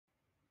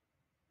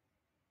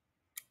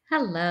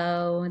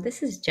Hello,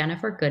 this is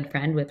Jennifer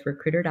Goodfriend with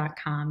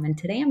Recruiter.com, and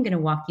today I'm going to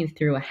walk you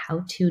through a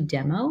how-to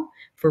demo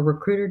for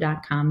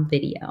Recruiter.com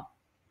video.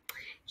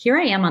 Here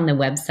I am on the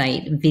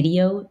website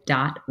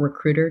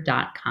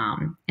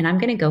video.recruiter.com, and I'm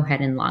going to go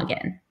ahead and log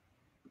in.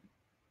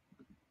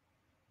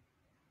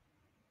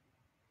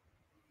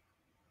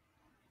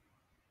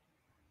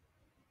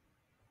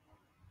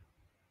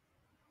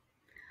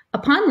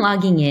 Upon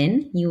logging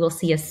in, you will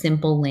see a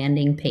simple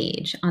landing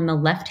page. On the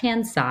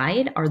left-hand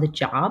side are the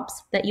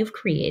jobs that you've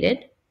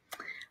created.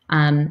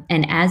 And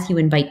as you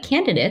invite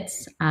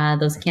candidates,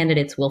 those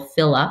candidates will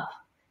fill up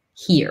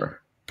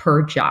here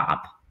per job.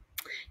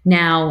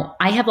 Now,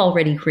 I have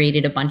already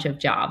created a bunch of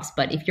jobs,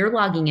 but if you're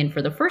logging in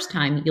for the first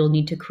time, you'll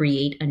need to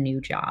create a new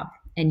job.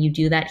 And you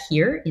do that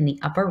here in the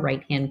upper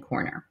right-hand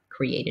corner,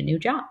 create a new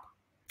job.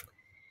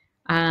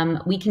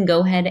 We can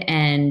go ahead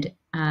and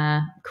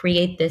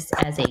create this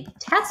as a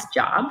test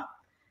job.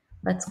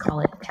 Let's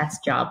call it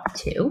test job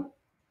 2.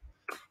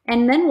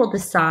 And then we'll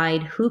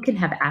decide who can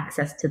have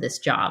access to this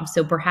job.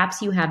 So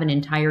perhaps you have an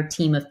entire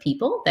team of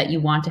people that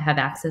you want to have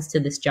access to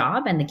this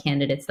job and the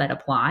candidates that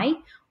apply,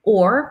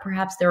 or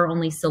perhaps there are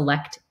only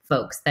select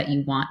folks that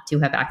you want to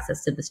have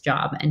access to this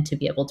job and to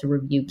be able to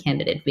review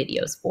candidate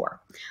videos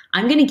for.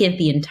 I'm going to give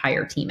the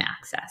entire team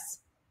access.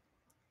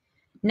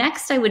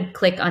 Next, I would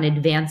click on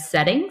Advanced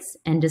Settings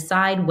and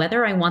decide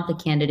whether I want the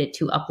candidate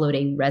to upload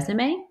a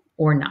resume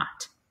or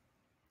not.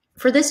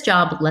 For this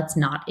job, let's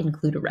not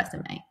include a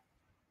resume.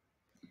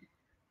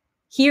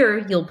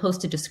 Here, you'll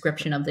post a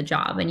description of the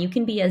job, and you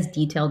can be as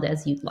detailed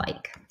as you'd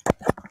like.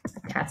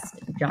 Test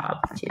job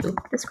 2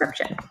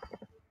 description.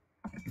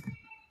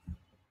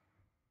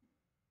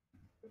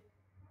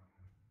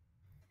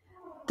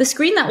 The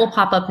screen that will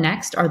pop up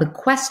next are the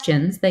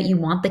questions that you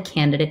want the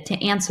candidate to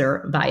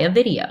answer via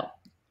video.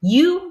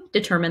 You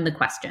determine the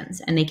questions,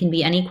 and they can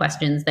be any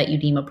questions that you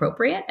deem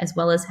appropriate, as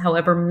well as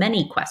however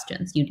many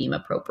questions you deem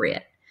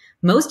appropriate.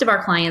 Most of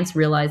our clients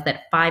realize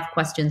that 5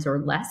 questions or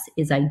less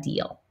is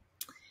ideal.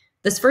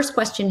 This first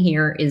question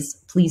here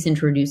is, please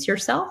introduce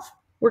yourself.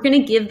 We're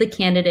going to give the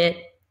candidate,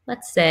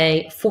 let's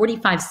say,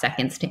 45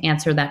 seconds to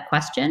answer that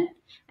question,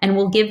 and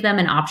we'll give them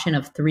an option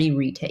of 3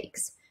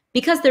 retakes.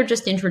 Because they're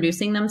just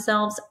introducing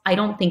themselves, I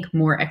don't think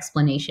more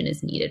explanation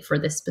is needed for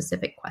this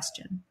specific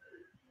question.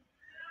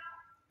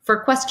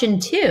 For question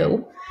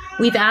 2,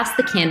 we've asked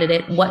the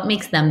candidate what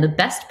makes them the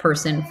best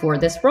person for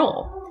this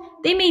role.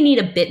 They may need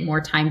a bit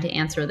more time to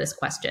answer this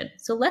question,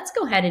 so let's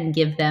go ahead and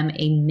give them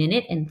 1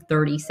 minute and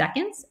 30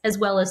 seconds, as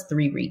well as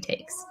 3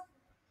 retakes.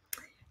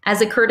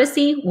 As a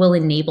courtesy, we'll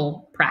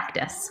enable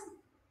practice.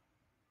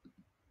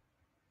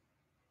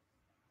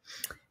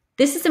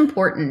 This is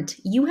important.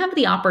 You have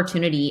the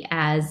opportunity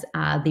as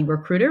the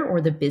recruiter or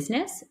the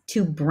business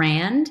to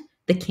brand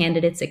the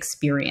candidate's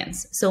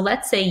experience. So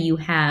let's say you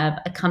have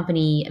a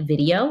company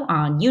video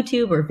on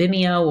YouTube or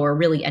Vimeo or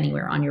really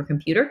anywhere on your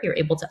computer. You're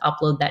able to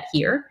upload that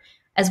here,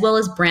 as well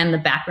as brand the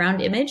background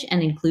image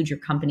and include your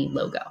company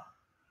logo.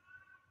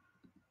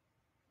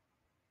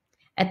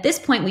 At this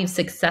point, we've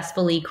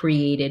successfully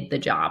created the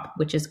job,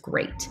 which is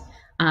great.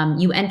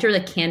 You enter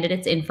the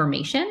candidate's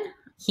information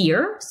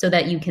here so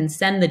that you can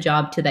send the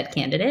job to that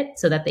candidate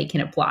so that they can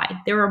apply.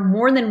 There's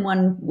more than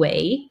one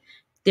way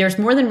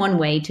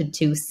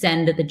to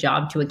send the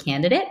job to a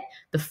candidate.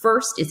 The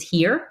first is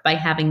here by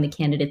having the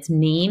candidate's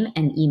name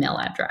and email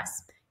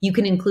address. You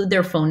can include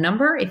their phone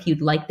number if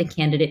you'd like the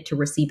candidate to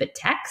receive a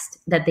text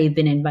that they've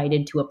been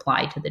invited to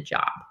apply to the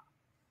job.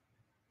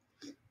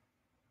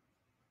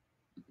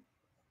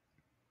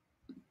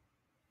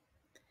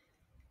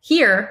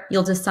 Here,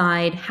 you'll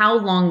decide how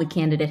long the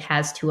candidate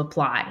has to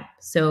apply.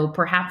 So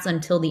perhaps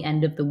until the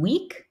end of the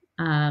week,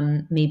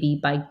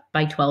 maybe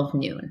by 12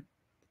 noon.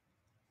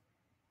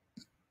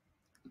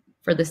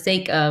 For the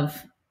sake of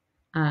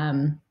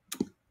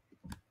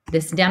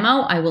this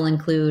demo, I will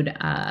include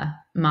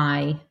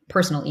my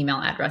personal email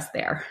address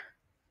there.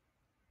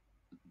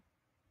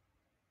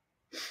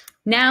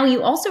 Now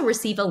you also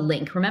receive a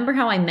link. Remember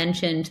how I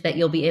mentioned that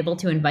you'll be able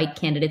to invite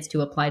candidates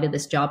to apply to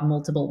this job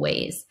multiple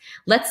ways.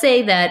 Let's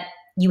say that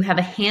you have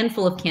a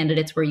handful of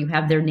candidates where you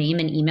have their name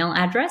and email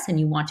address and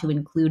you want to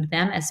include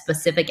them as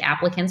specific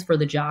applicants for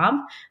the job,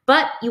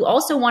 but you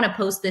also want to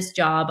post this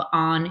job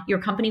on your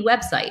company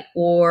website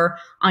or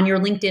on your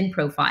LinkedIn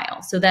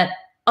profile so that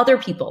other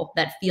people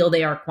that feel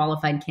they are a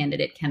qualified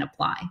candidate can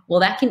apply. Well,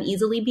 that can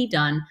easily be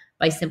done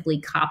by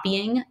simply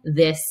copying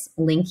this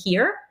link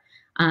here,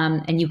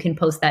 and you can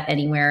post that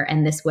anywhere,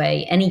 and this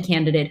way any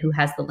candidate who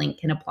has the link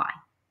can apply.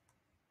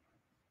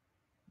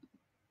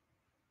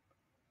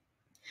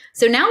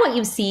 So now what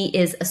you see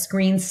is a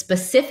screen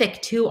specific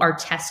to our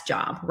test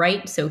job,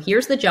 right? So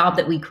here's the job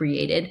that we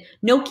created.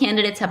 No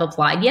candidates have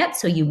applied yet,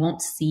 so you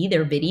won't see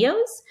their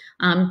videos,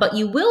 but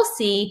you will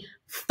see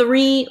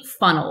 3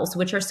 funnels,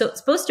 which are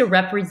supposed to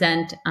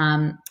represent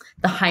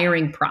the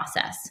hiring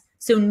process.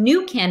 So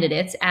new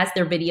candidates, as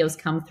their videos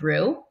come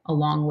through,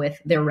 along with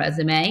their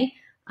resume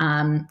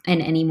and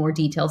any more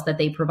details that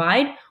they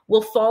provide,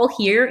 will fall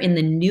here in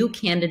the new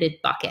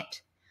candidate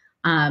bucket.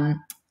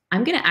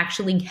 I'm going to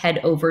actually head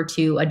over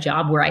to a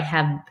job where I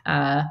have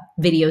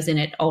videos in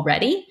it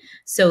already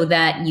so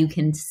that you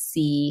can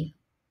see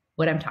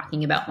what I'm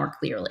talking about more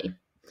clearly.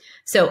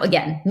 So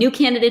again, new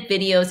candidate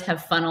videos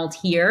have funneled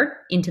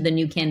here into the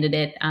new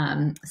candidate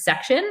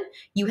section.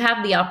 You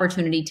have the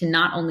opportunity to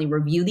not only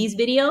review these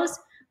videos,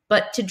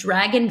 but to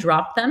drag and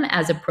drop them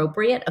as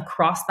appropriate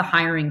across the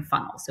hiring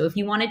funnel. So if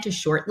you wanted to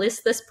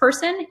shortlist this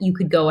person, you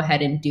could go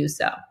ahead and do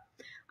so.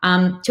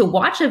 To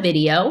watch a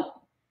video,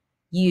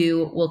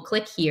 you will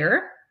click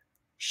here,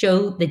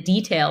 show the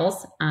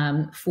details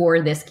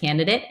for this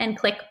candidate, and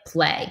click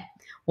play.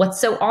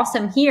 What's so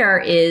awesome here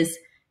is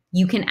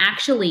you can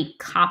actually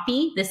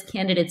copy this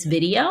candidate's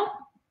video.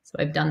 So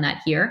I've done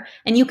that here.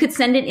 And you could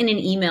send it in an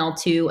email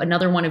to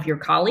another one of your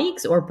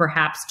colleagues or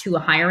perhaps to a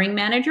hiring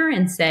manager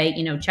and say,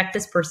 check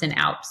this person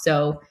out.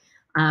 So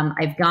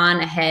I've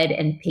gone ahead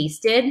and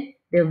pasted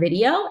their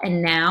video,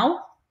 and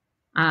now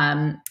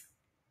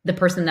the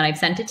person that I've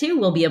sent it to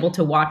will be able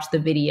to watch the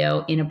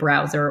video in a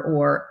browser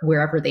or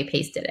wherever they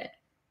pasted it.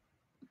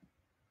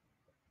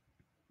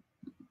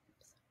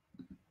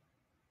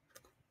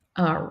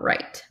 All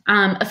right.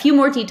 A few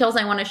more details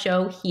I want to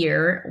show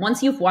here.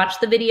 Once you've watched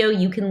the video,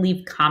 you can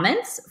leave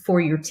comments for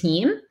your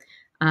team,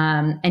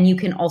 and you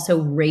can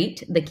also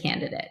rate the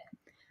candidate.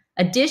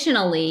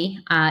 Additionally,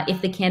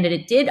 if the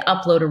candidate did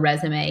upload a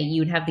resume,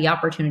 you'd have the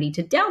opportunity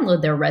to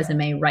download their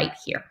resume right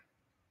here.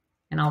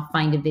 And I'll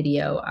find a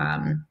video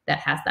that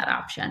has that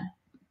option.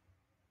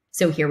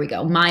 So here we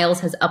go.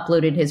 Miles has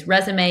uploaded his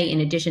resume. In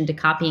addition to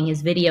copying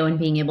his video and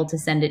being able to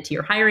send it to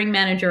your hiring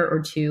manager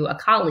or to a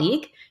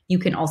colleague, you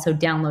can also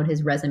download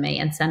his resume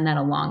and send that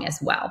along as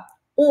well.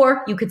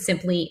 Or you could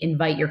simply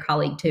invite your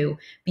colleague to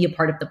be a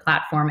part of the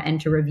platform and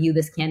to review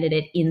this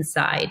candidate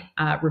inside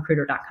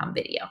recruiter.com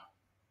video.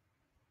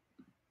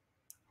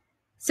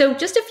 So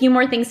just a few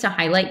more things to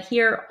highlight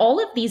here. All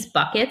of these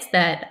buckets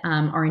that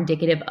are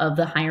indicative of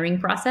the hiring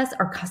process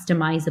are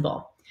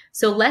customizable.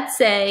 So let's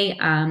say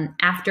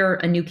after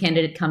a new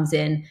candidate comes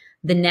in,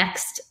 the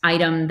next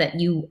item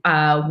that you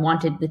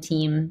wanted the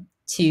team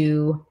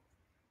to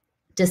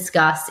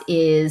discuss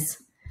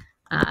is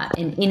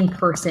an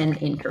in-person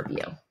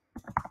interview.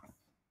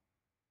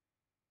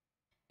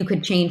 You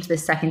could change the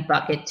second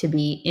bucket to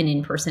be an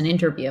in-person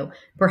interview.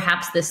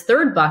 Perhaps this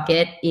third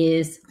bucket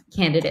is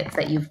candidates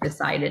that you've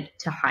decided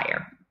to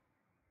hire.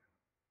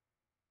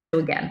 So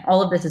again,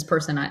 all of this is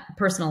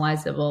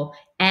personalizable,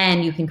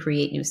 and you can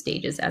create new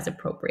stages as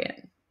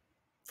appropriate.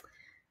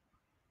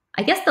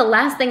 I guess the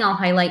last thing I'll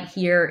highlight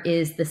here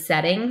is the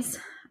settings.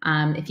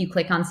 If you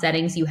click on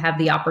settings, you have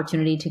the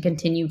opportunity to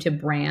continue to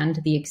brand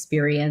the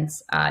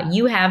experience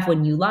you have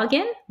when you log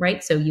in,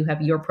 right? So you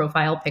have your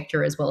profile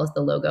picture as well as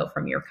the logo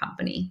from your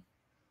company.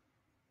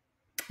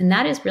 And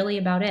that is really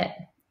about it.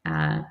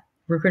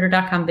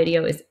 Recruiter.com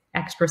video is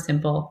extra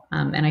simple,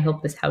 and I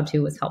hope this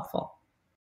how-to was helpful.